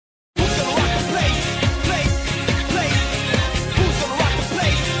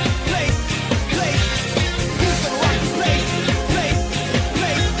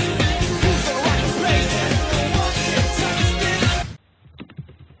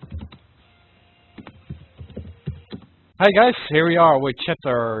Hi guys, here we are with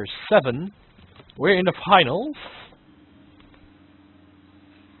chapter 7. We're in the finals.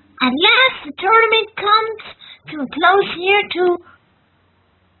 At last the tournament comes to a close here to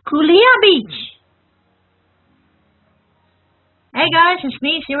Kulia Beach. Hey guys, it's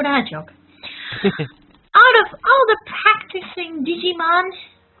me, Zero the Hedgehog. Out of all the practicing Digimon,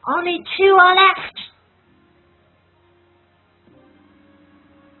 only 2 are left.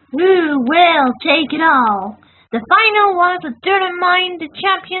 Who will take it all? The final one to determine the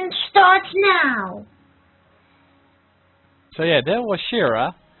champion starts now. So yeah, that was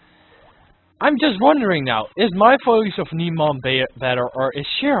Shira. I'm just wondering now, is my voice of Veemon better or is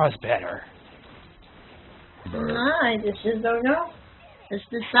Shira's better? I just don't know. It's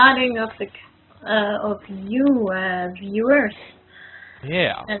deciding of the you viewers.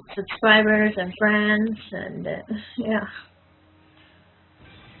 Yeah. And subscribers and friends and yeah.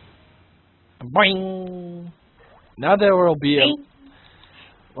 Boing. Now there will be a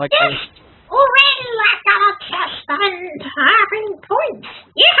like yes! Already I got a chest and having points.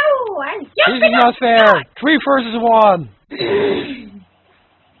 Yahoo! And this is not fair. 3 versus 1.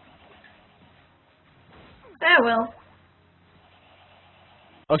 Oh well.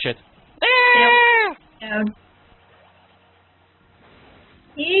 Oh shit. Down.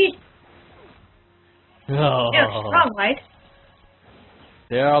 Eee. Oh. They're strong, right?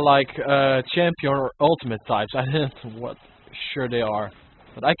 They are like champion or ultimate types. I don't know what sure they are.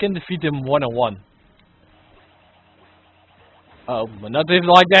 But I can defeat them 1-on-1. Oh, but not even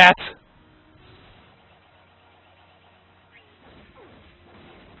like that!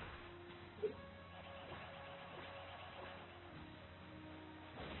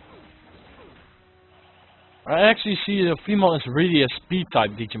 I actually see the Veemon is really a speed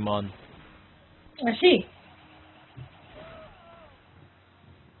type Digimon. I see.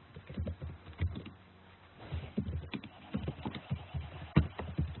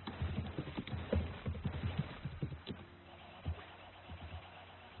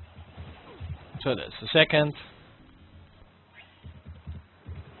 So that's the second.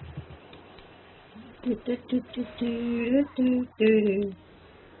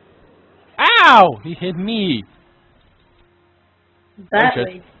 Ow! He hit me.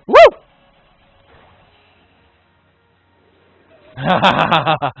 Badly. Woo!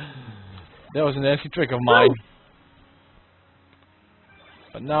 That was an nasty trick of mine. Woo!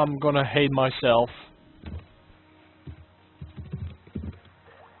 But now I'm gonna hate myself.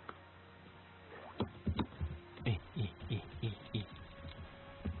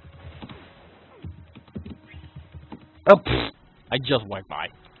 Oh, pfft, I just went by.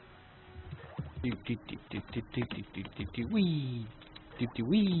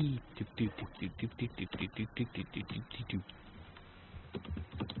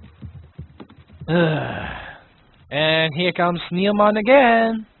 And here comes Veemon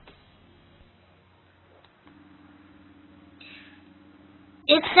again.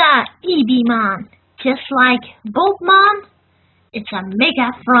 It's a Veemon, just like Bulkmon. It's a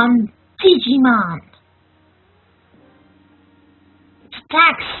mega from Digimon. It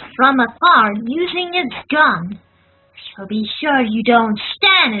attacks from afar using its gun, so be sure you don't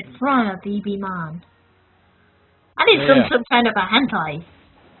stand in front of Veemon. I think some kind of a hentai.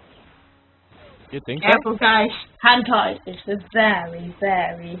 You think Careful, guys. Hentai is a very,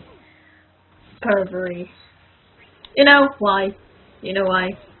 very pervery. You know why? You know why?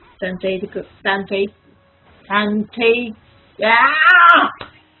 Dante. Yeah.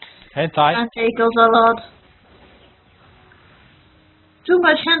 Hentai. Dante goes a lot. Too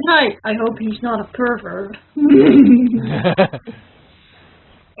much hentai. I hope he's not a pervert.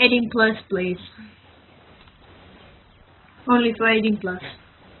 18 plus, please. Only for 18 plus.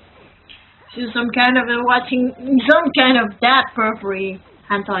 So some kind of watching some kind of that pervery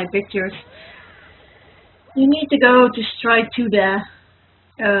hentai pictures. You need to go to straight to the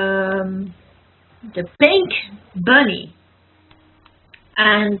pink bunny,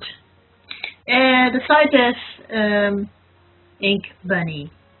 and the site is Ink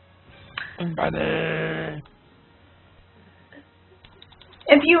Bunny. Bunny.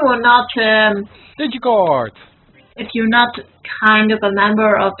 If you are not Digicard. if you're not kind of a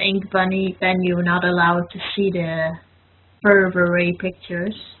member of Ink Bunny, then you're not allowed to see the pervery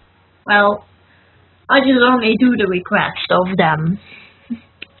pictures. Well, I just only do the request of them. You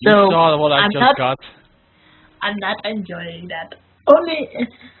So saw what I just got. I'm not enjoying that. Only.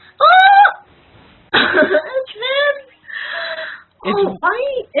 Oh! It's him! Oh, why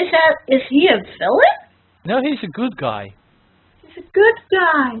is he a villain? No, he's a good guy. He's a good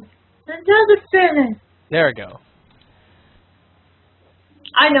guy. Another villain. There we go.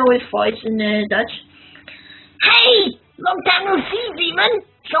 I know his voice in Dutch. Hey, Long time no see, Veemon.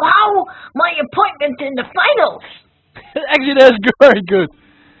 So how my appointment in the finals? Actually, that's very good.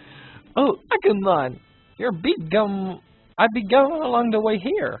 Oh, Gabumon, your beat gum. I be going along the way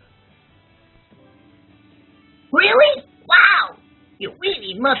here. Really? Wow! You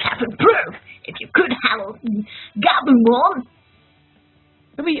really must have improved if you could handle Gabumon.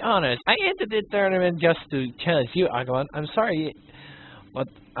 To be honest, I entered the tournament just to challenge you, Gabumon. I'm sorry, but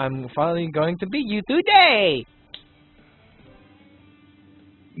I'm finally going to beat you today.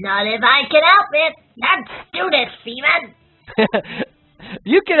 Not if I can help it. Let's do this, Veemon.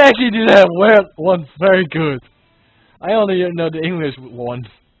 You can actually do that one very good. I only know the English one.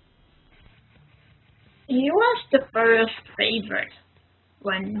 He was the first favorite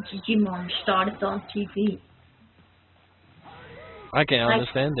when Digimon started on TV. I can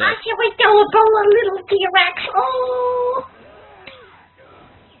understand that. Here we go, a little T-Rex. Oh!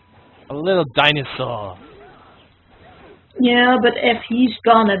 A little dinosaur. Yeah, but if he's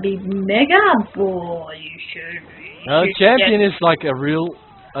gonna be Mega Boy, you should be. Champion is like a real,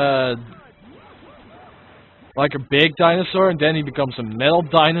 like a big dinosaur, and then he becomes a metal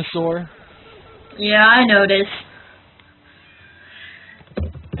dinosaur. Yeah, I know this.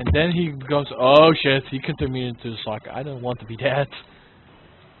 And then he becomes, oh shit, he can turn me into a sucker. I don't want to be that.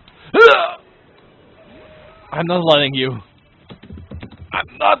 I'm not letting you.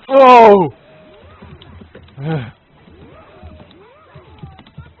 I'm not, whoa!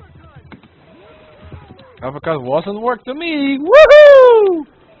 Avocado wasn't work to me, woohoo!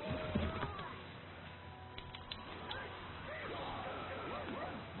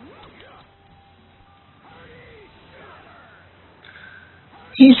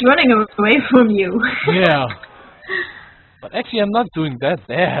 He's running away from you. Yeah. But actually, I'm not doing that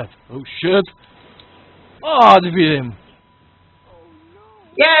bad. Oh shit. Oh, I defeated him.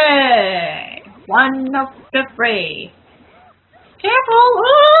 Yay! One of the three. Careful!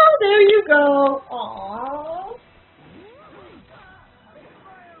 Oh, there you go. Aww.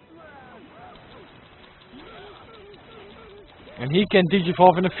 And he can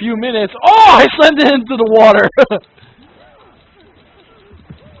digivolve in a few minutes. Oh, I slammed it into the water.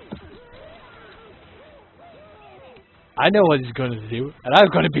 I know what he's gonna do, and I'm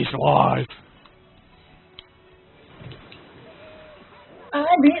gonna be smart.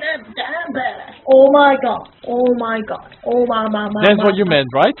 I beat a damn badass. Oh my god. Oh my god. Oh my. That's what you meant,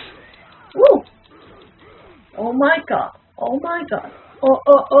 right? Woo! Oh my god. Oh my god. Oh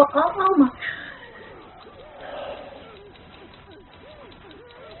my.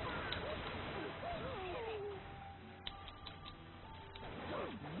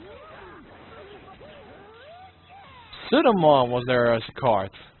 Digimon was there as a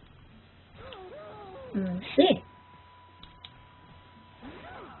card. See.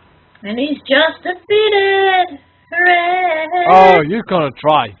 And he's just defeated! Hooray! Oh, you're gonna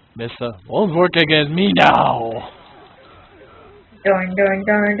try, mister. Won't work against me now. Come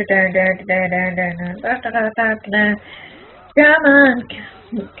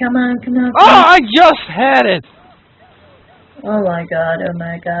on! Come on! Oh, I just had it! Oh my god, oh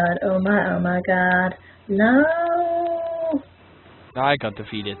my god, oh my god. No! I got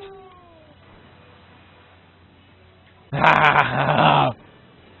defeated.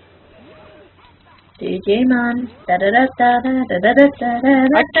 Digimon. I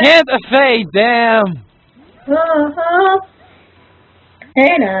can't evade, damn! Oh,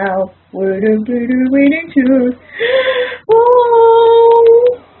 hey now, waiting to.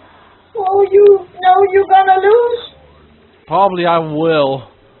 Oh, you know you're gonna lose. Probably I will.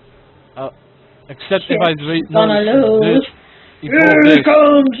 Except if I gonna lose. Here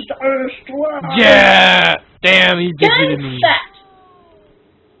comes the strike. Yeah! Damn, he defeated me.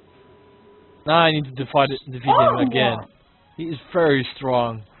 Now I need to defeat him again. He is very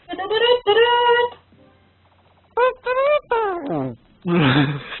strong.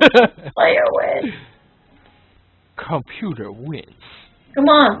 Player wins. Computer wins. Come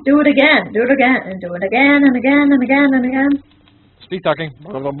on, do it again, and do it again, and again, and again, and again. Speak talking.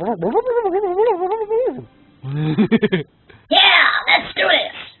 Yeah, let's do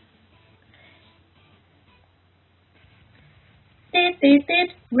this.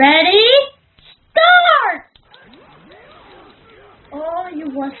 Ready? Start! Oh, you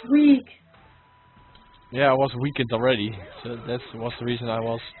was weak. Yeah, I was weakened already. So that was the reason I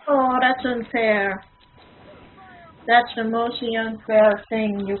was. Oh, that's unfair. That's the most unfair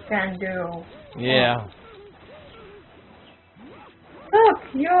thing you can do. Yeah. Look,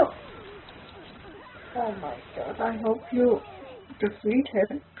 you. Oh my god, I hope you defeat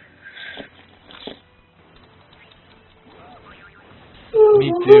him.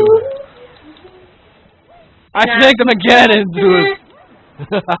 Me too. I snagged him again into it.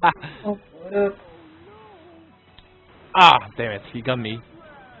 Ah, damn it, he got me.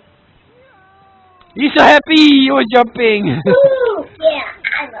 He's so happy you were jumping. Woo! Yeah,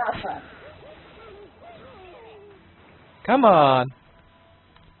 I'm awesome. Come on.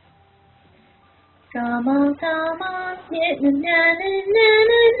 Come on, come on. Yeah, na, na, na,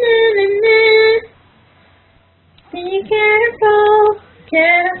 na, na, na. Be careful,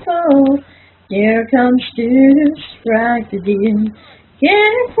 careful. There comes to strike again.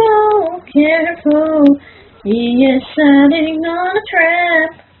 Careful, careful. He is setting on a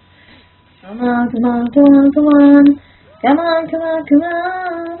trap. Come on, come on, come on, come on. Come on, come on, come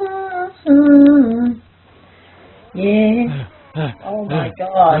on. Yeah. Oh my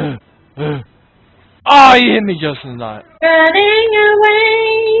god. Oh, he hit me just in time. Running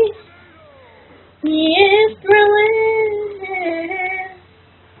away. He is brilliant.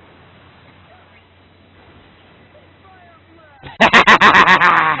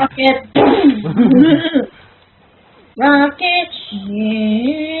 Rocket. Rocket.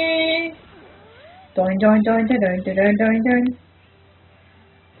 Yeah. Doin, doin, doin, doin, doin, doin, doin, doin.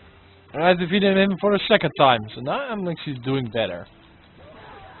 I defeated him for the second time, so now I'm actually doing better.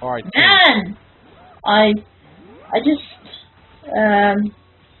 Alright. Man! I just,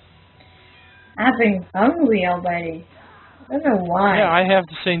 I've been hungry already. I don't know why. Yeah, I have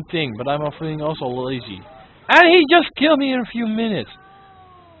the same thing, but I'm feeling also lazy. And he just killed me in a few minutes.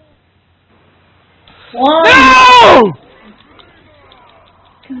 Why? No!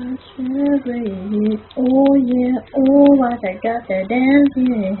 Oh yeah, oh what I got the dance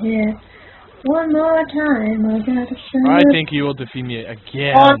here. One more time, I gotta say. I think he will defeat me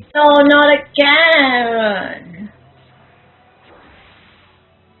again. Oh no, not again!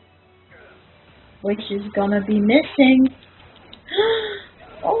 Which is gonna be missing.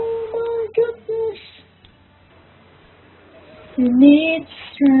 Oh my goodness! You need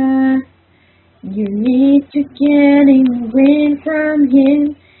strength. You need to get him, win from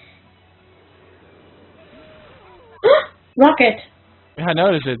him. Rocket! Yeah, I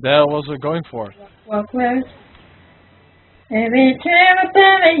noticed it. That was going for. Rocket. Every time I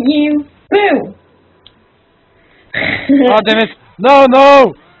bang at you, boom! Oh, damn it! No,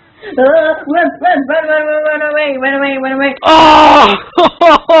 no! Run away. Oh!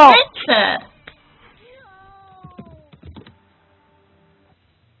 Answer!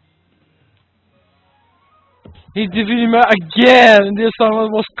 He defeated me again, and this time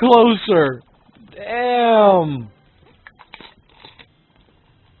it was closer. Damn.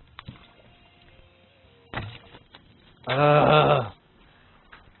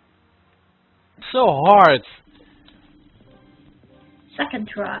 So hard. Second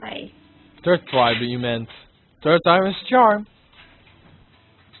try. Third try, but you meant. Third time is a charm.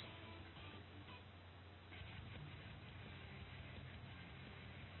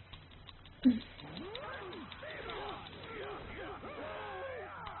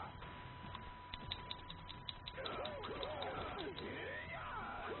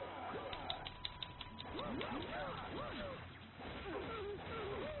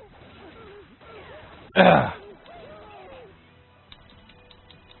 Ugh.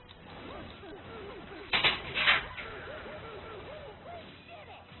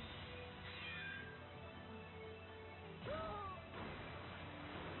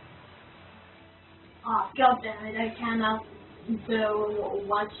 Oh god damn it, I cannot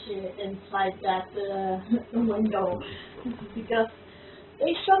watch it inside that window because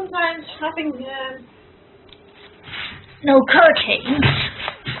they sometimes having no curtains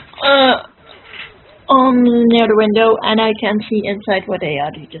on near the window and I can see inside what they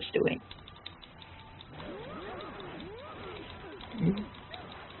are just doing.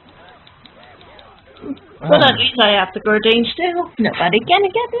 But at least I have the curtains still. Nobody can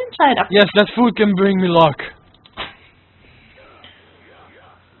get inside of Yes, that food can bring me luck.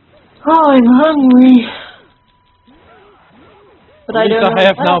 Oh, I'm hungry. But At I don't least know I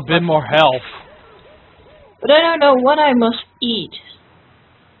have what now a I bit more health. But I don't know what I must eat.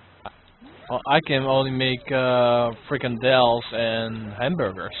 Well, I can only make fricandels and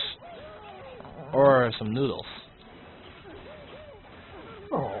hamburgers. Or some noodles.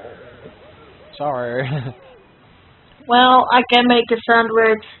 Oh. Sorry. Well, I can make a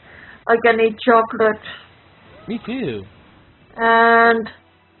sandwich. I can eat chocolate. Me too. And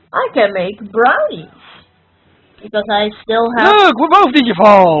I can make brownies. Because I still have... Look, we're both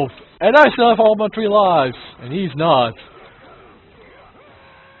Digimon! And I still have all my 3 lives. And he's not.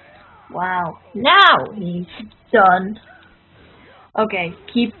 Wow. Now he's done. Okay,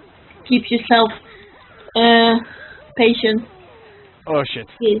 keep yourself patient. Oh shit.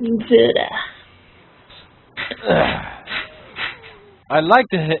 Getting further. I like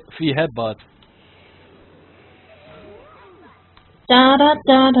the V headbutt. Da da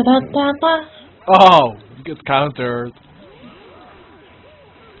da da da da da. Oh, get countered.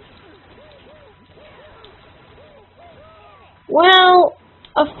 Well,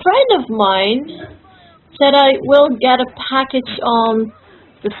 a friend of mine said I will get a package on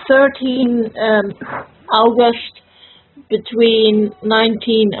the 13th August between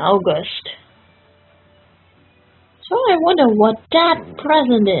 19 August. So I wonder what that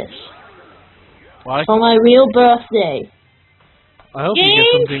present is What? for my real birthday. I hope you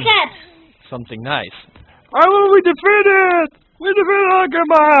get Game set! something nice. Oh, we defeated! We defeated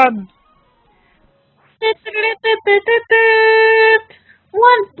Gabumon!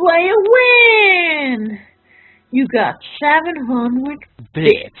 One player win! You got 700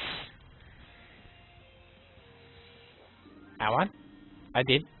 bits. I won. I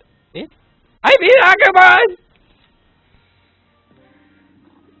did it. I beat Agumon!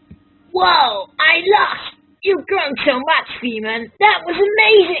 Whoa, I lost! You've grown so much, Veemon. That was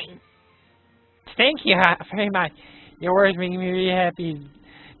amazing! Thank you very much. Your words make me really happy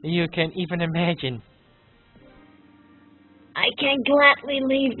than you can even imagine. I can gladly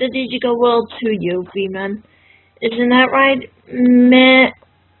leave the digital world to you, Veemon. Isn't that right?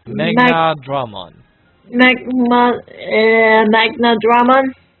 Magnadramon.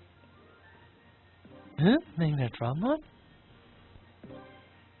 Magnadramon? Huh? Magnadramon?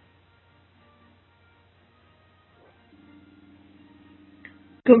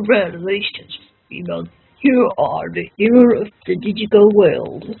 Congratulations, Veemon. You are the hero of the digital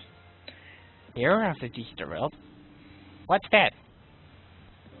world. Hero of the digital world? What's that?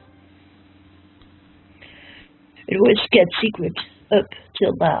 It was kept secret up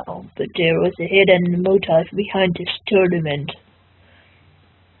till now, but there was a hidden motive behind this tournament.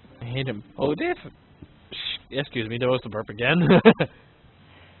 Hidden motive? Excuse me, there was the burp again.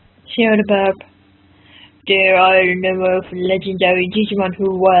 Share the burp. There are a number of legendary Digimon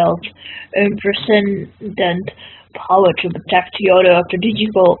who wield unprecedented power to protect the order of the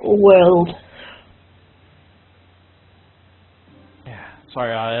digital world. Yeah,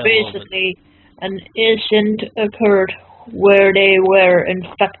 sorry, I... Basically, an incident occurred where they were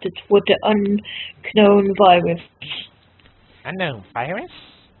infected with the unknown virus. Unknown virus?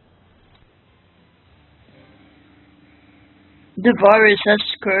 The virus has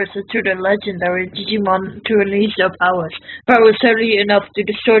cursed to the legendary Digimon to release their powers heavily enough to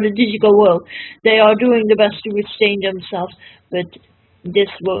destroy the digital world. They are doing the best to restrain themselves, but this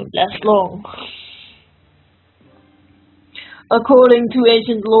won't last long. According to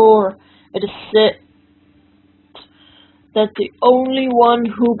ancient lore, it is said that the only one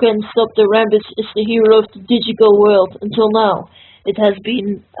who can stop the rampage is the hero of the digital world. Until now, it has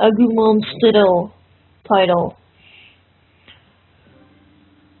been Agumon's title.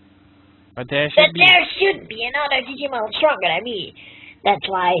 But there should be another Digimon stronger than me. That's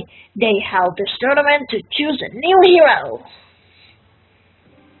why they held this tournament to choose a new hero.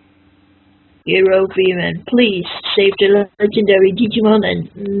 Hero Veemon, please save the legendary Digimon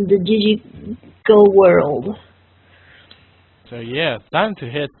and the digital world. So yeah, time to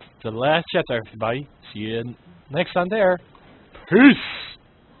hit the last chapter, everybody. See you next time there. Peace!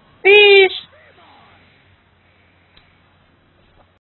 Peace!